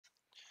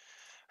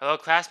Hello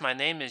class, my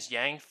name is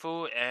Yang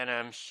Fu and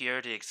I'm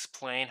here to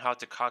explain how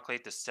to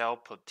calculate the cell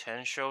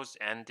potentials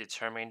and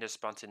determine the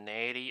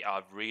spontaneity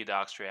of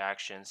redox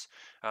reactions.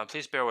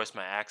 Please bear with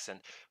my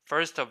accent.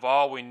 First of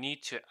all, we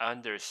need to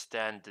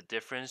understand the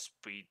difference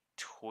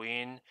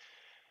between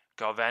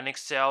galvanic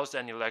cells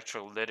and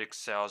electrolytic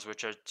cells,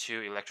 which are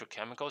two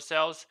electrochemical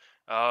cells.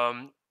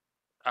 Um,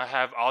 I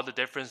have all the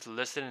difference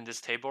listed in this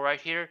table right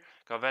here.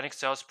 Galvanic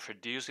cells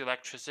produce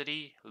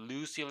electricity,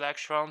 lose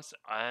electrons,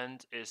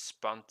 and is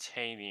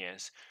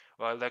spontaneous.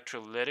 While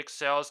electrolytic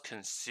cells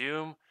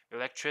consume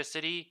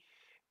electricity,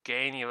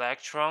 gain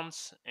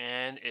electrons,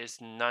 and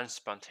is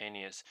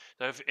non-spontaneous.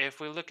 So if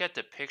we look at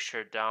the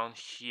picture down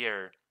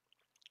here,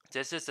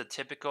 this is a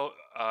typical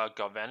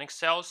galvanic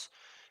cells,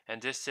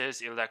 and this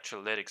is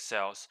electrolytic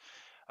cells.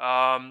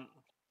 Um,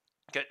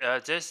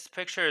 this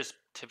picture is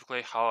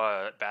typically how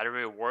a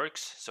battery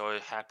works, so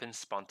it happens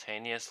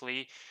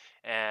spontaneously,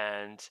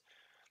 and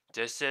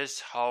this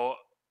is how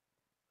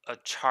a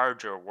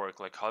charger works.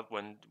 Like how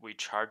when we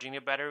charging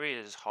the battery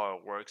is how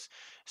it works.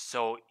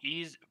 So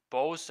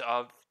both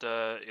of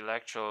the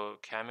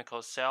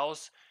electrochemical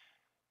cells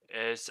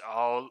is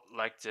all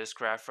like this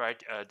graph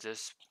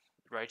this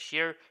right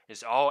here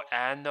is all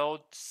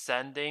anode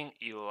sending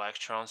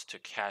electrons to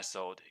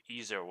cathode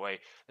either way.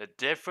 The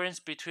difference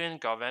between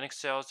galvanic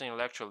cells and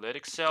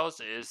electrolytic cells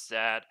is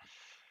that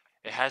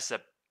it has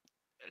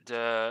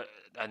the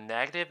a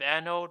negative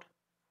anode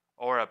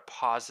or a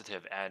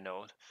positive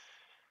anode.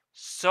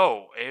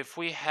 So if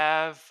we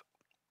have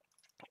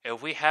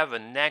a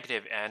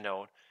negative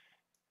anode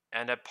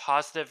and a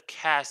positive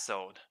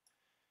cathode,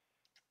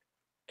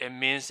 it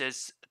means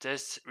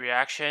this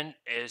reaction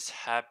is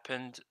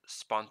happened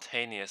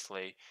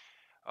spontaneously.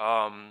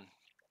 Um,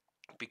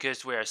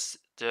 because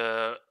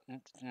the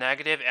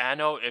negative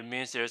anode, it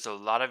means there's a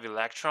lot of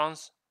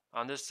electrons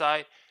on this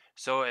side,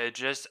 so it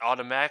just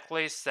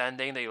automatically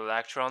sending the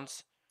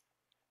electrons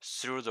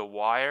through the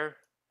wire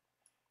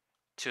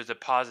to the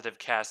positive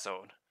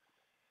cathode.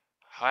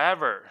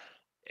 However,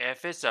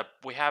 if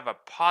we have a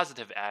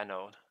positive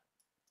anode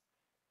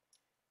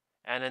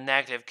and a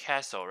negative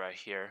cathode right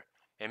here,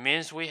 it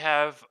means we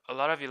have a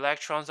lot of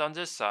electrons on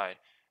this side.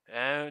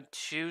 And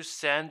to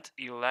send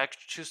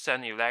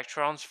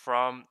electrons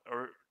from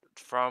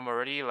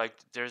already, like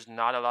there's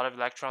not a lot of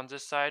electrons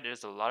this side,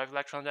 there's a lot of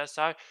electrons that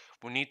side.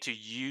 We need to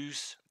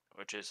use,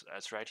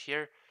 that's right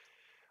here.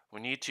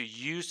 We need to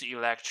use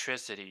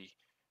electricity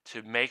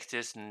to make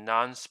this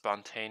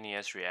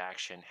non-spontaneous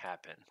reaction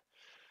happen.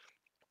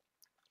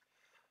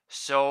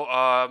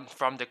 So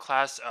from the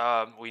class,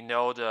 we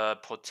know the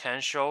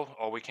potential,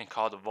 or we can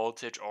call the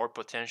voltage or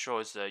potential,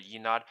 is the E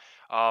naught.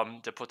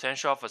 The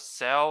potential of a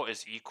cell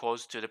is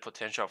equals to the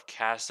potential of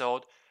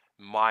cathode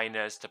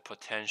minus the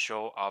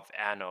potential of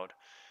anode.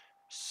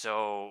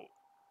 So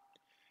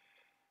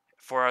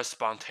for a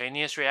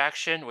spontaneous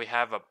reaction, we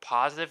have a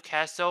positive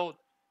cathode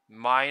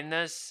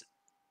minus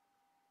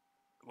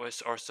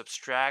or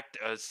subtract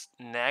a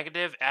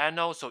negative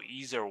anode. So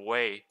either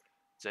way,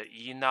 the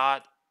E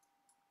naught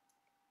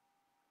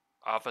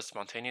of a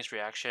spontaneous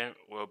reaction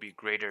will be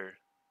greater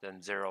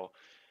than 0.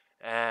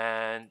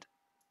 And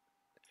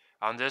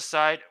on this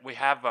side, we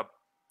have a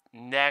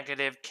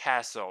negative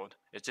cathode.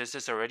 This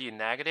is already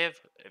negative,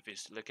 if you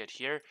look at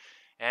here.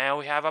 And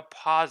we have a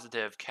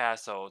positive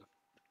cathode.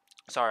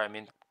 Sorry, I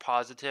mean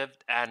positive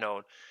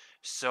anode.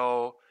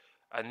 So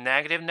a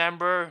negative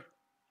number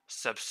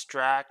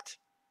subtract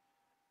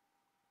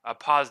a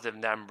positive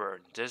number.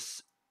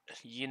 This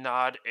E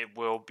naught, it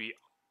will be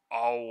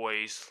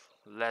always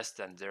less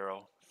than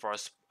 0 for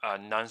a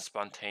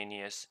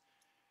non-spontaneous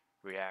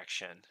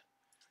reaction.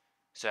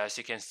 So as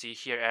you can see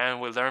here, and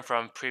we learned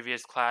from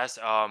previous class,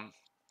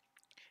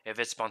 if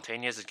it's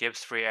spontaneous, it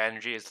gives free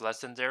energy is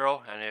less than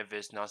 0, and if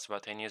it's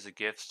non-spontaneous, it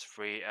gives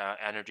free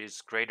energy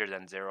is greater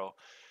than 0.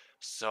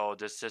 So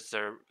this is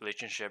the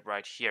relationship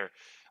right here.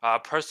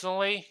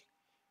 Personally,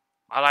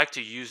 I like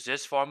to use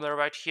this formula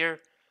right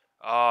here.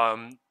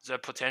 The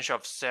potential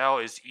of cell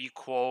is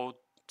equal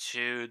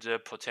to the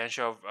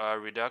potential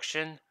of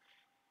reduction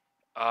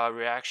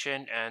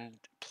reaction and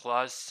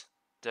plus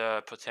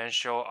the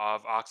potential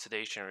of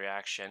oxidation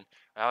reaction.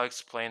 I'll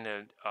explain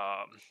it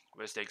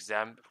with the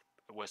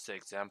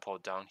example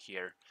down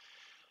here.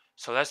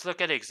 So let's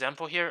look at the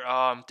example here.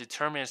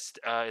 Determine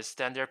its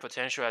standard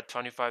potential at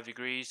 25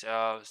 degrees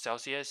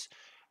Celsius,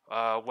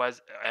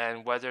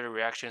 and whether the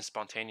reaction is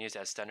spontaneous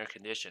at standard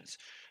conditions.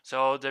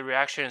 So the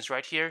reaction is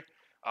right here.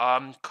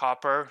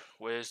 Copper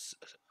with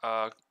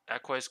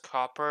aqueous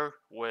copper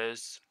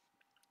with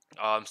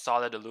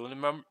solid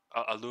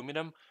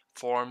aluminum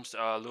forms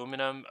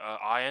aluminum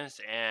ions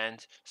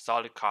and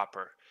solid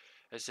copper.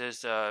 This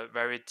is a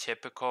very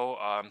typical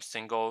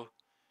single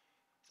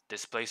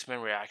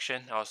displacement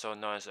reaction, also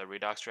known as a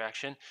redox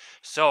reaction.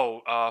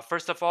 So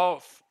first of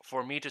all,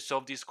 for me to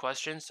solve these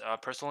questions,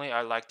 personally,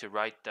 I like to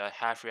write the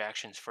half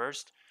reactions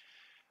first.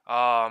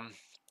 Um,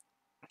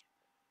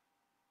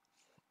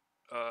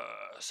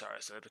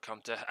 Sorry, so it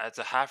becomes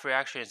the half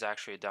reaction is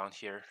actually down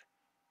here.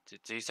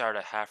 These are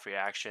the half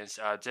reactions.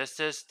 This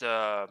is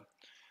the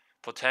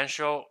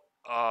potential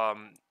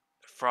um,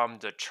 from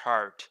the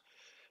chart.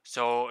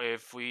 So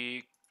if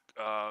we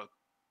uh,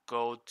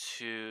 go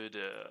to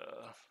the,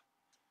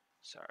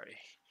 sorry,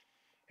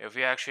 if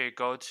we actually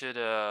go to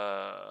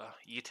the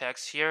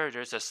e-text here,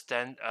 there's a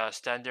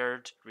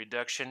standard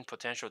reduction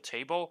potential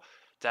table.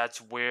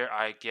 That's where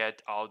I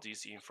get all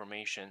these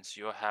informations.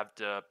 You'll have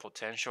the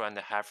potential and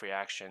the half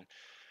reaction.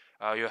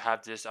 You'll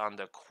have this on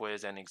the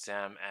quiz and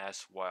exam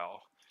as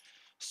well.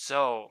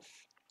 So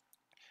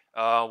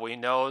we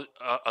know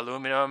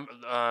aluminum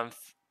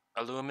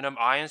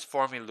ions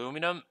form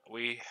aluminum.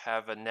 We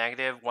have a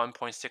negative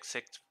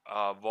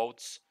 1.66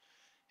 volts,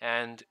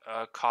 and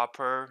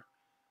copper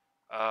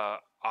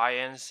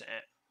ions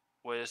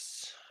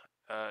with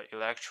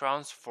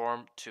electrons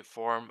form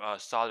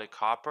solid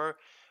copper.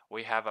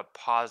 We have a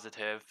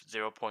positive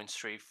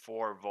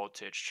 0.34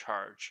 voltage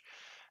charge.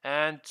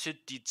 And to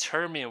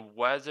determine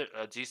whether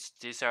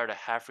these are the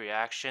half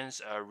reactions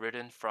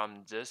written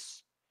from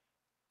this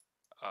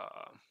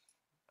uh,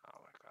 oh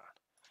my god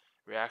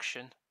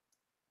reaction.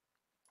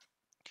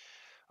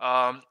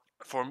 Um,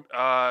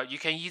 you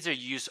can either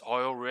use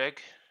oil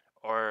rig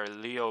or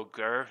Leo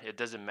Gur. It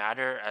doesn't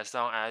matter as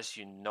long as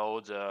you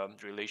know the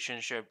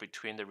relationship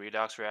between the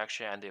redox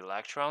reaction and the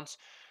electrons.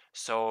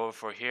 So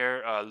for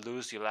here,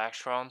 lose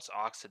electrons,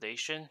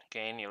 oxidation,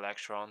 gain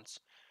electrons,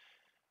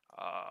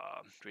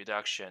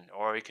 reduction,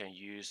 or you can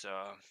use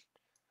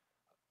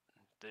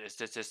this.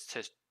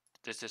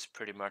 This is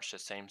pretty much the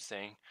same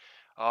thing.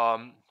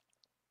 Um,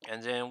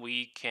 and then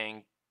we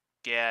can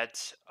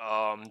get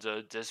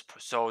this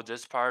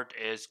part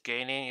is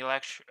gaining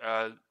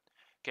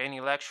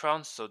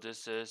electrons, so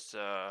this is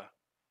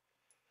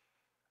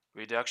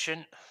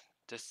reduction.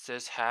 This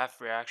is half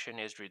reaction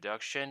is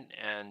reduction,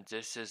 and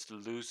this is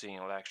losing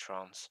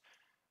electrons,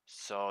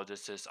 so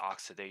this is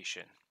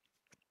oxidation.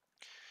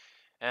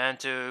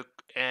 And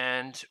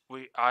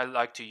I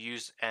like to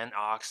use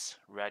NOx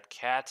red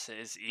cat.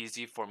 It's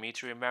easy for me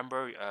to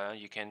remember.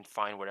 You can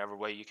find whatever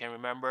way you can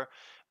remember,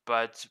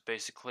 but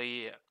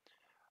basically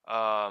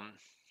um,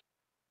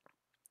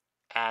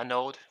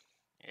 anode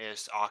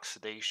is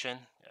oxidation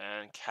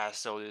and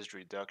cathode is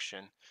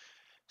reduction.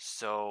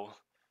 So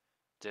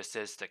this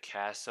is the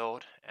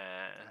cathode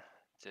and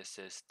this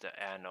is the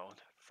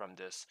anode from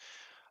this.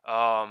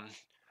 Um,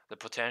 the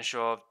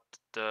potential of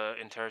the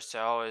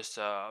intercell is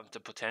the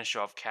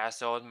potential of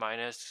cathode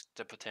minus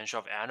the potential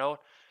of anode.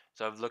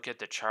 So if you look at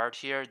the chart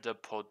here, the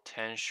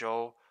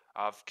potential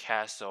of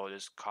cathode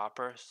is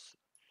copper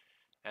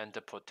and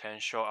the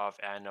potential of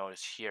anode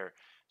is here.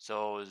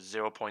 So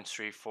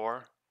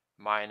 0.34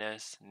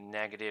 minus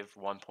negative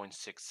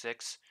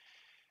 1.66,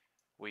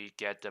 we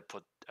get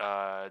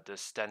the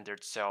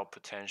standard cell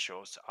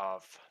potentials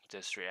of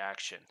this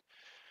reaction.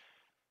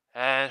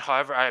 And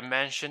however, I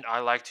mentioned I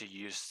like to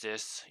use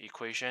this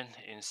equation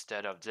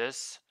instead of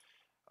this.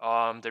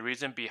 The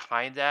reason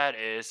behind that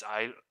is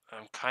I'm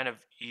kind of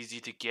easy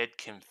to get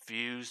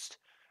confused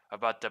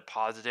about the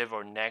positive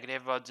or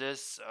negative of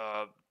this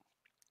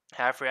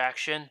half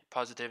reaction,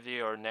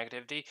 positivity or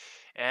negativity.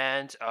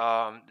 And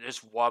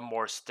there's one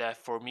more step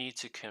for me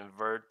to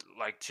convert,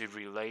 like to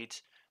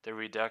relate the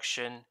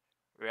reduction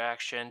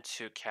reaction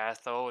to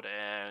cathode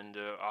and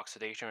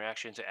oxidation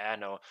reaction to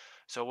anode.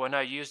 So when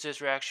I use this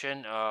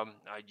reaction,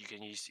 you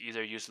can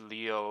either use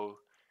Leo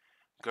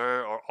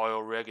Gur or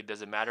oil rig, it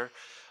doesn't matter.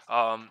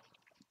 Um,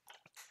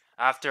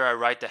 After I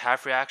write the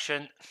half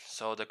reaction,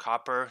 so the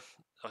copper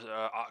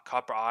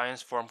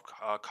ions form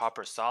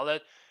copper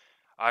solid.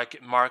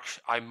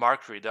 I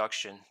mark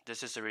reduction.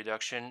 This is a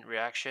reduction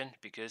reaction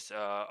because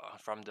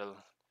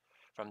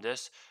from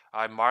this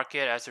I mark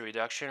it as a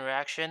reduction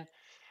reaction,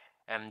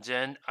 and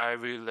then I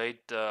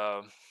relate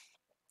the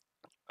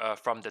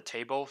from the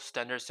table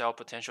standard cell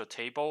potential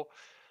table.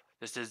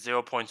 This is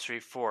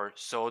 0.34.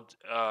 So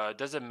it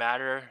doesn't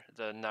matter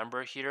the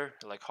number here,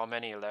 like how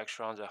many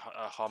electrons,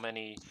 how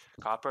many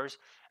coppers,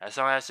 as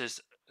long as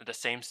it's the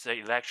same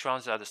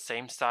electrons are the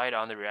same side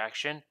on the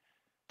reaction.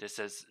 This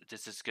is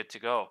good to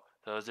go.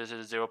 So this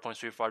is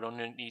 0.34. I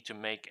don't need to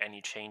make any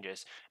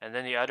changes. And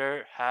then the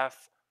other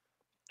half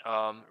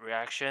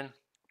reaction,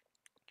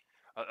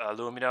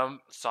 aluminum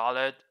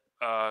solid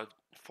uh,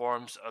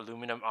 forms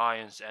aluminum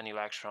ions and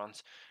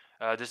electrons.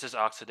 This is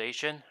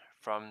oxidation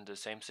from the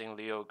same thing,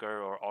 Leo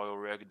Gur or oil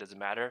rig, doesn't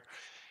matter.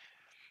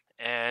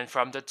 And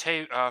from the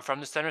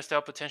standard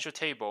cell potential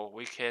table,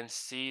 we can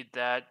see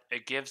that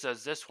it gives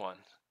us this one.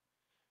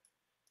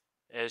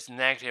 It's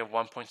negative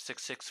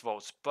 1.66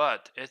 volts,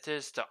 but it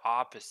is the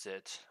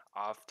opposite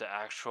of the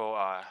actual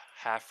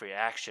half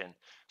reaction.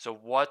 So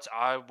what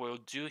I will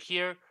do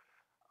here,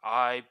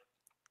 I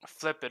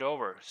flip it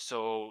over.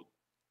 So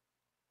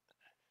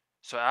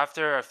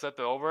after I flip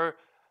it over,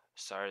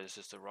 sorry, this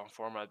is the wrong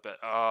format, but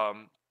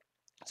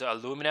the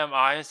aluminum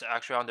ions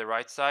actually on the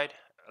right side,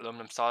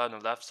 aluminum solid on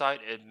the left side,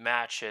 it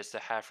matches the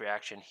half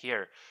reaction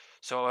here.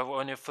 So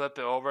when you flip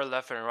it over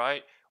left and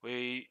right,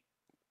 we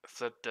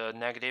flip the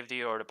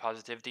negativity or the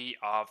positivity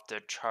of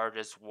the charge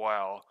as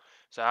well.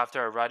 So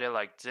after I write it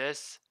like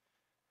this,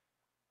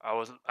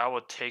 I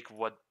will take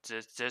what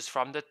this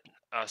from the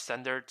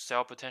standard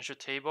cell potential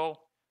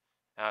table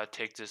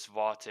take this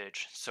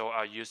voltage. So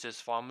I'll use this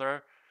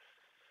formula.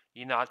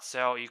 E naught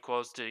cell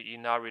equals the E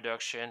naught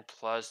reduction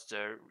plus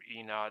the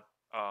E naught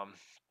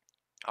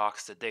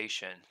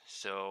oxidation.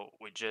 So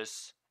we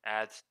just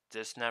add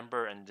this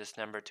number and this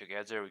number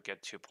together, we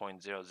get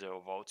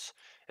 2.00 volts.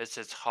 This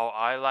is how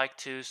I like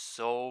to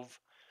solve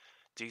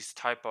these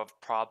type of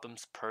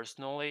problems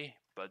personally,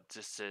 but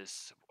this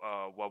is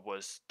what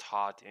was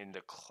taught in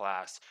the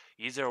class.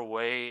 Either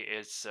way,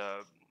 it's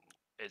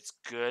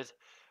good,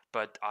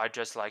 but I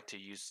just like to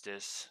use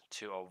this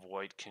to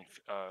avoid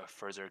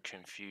further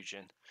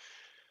confusion.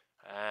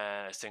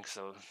 I think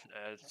so.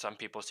 Some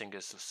people think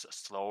it's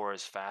slower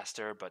is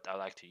faster, but I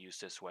like to use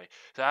this way.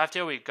 So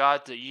after we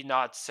got the E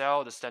naught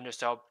cell, the standard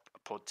cell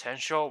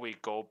potential, we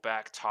go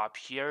back top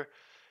here.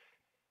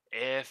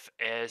 If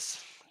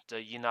is the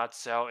E naught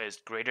cell is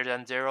greater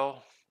than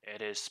 0,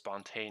 it is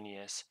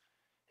spontaneous.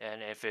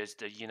 And if it's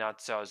the E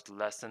naught cell is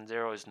less than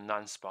 0, it's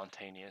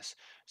non-spontaneous.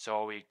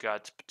 So we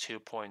got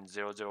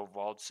 2.00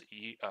 volts.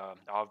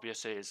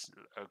 Obviously is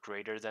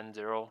greater than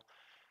 0.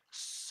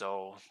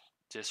 So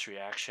this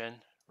reaction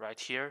right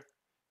here,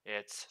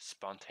 it's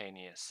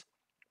spontaneous.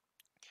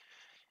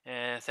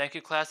 And thank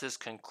you, class. This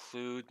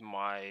conclude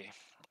my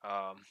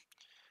um,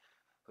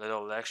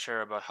 little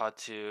lecture about how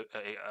to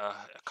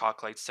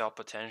calculate cell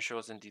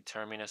potentials and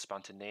determine the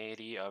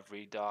spontaneity of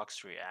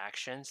redox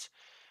reactions.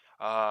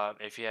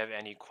 If you have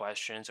any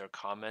questions or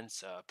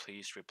comments,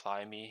 please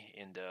reply me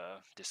in the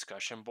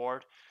discussion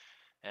board.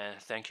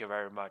 And thank you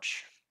very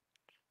much.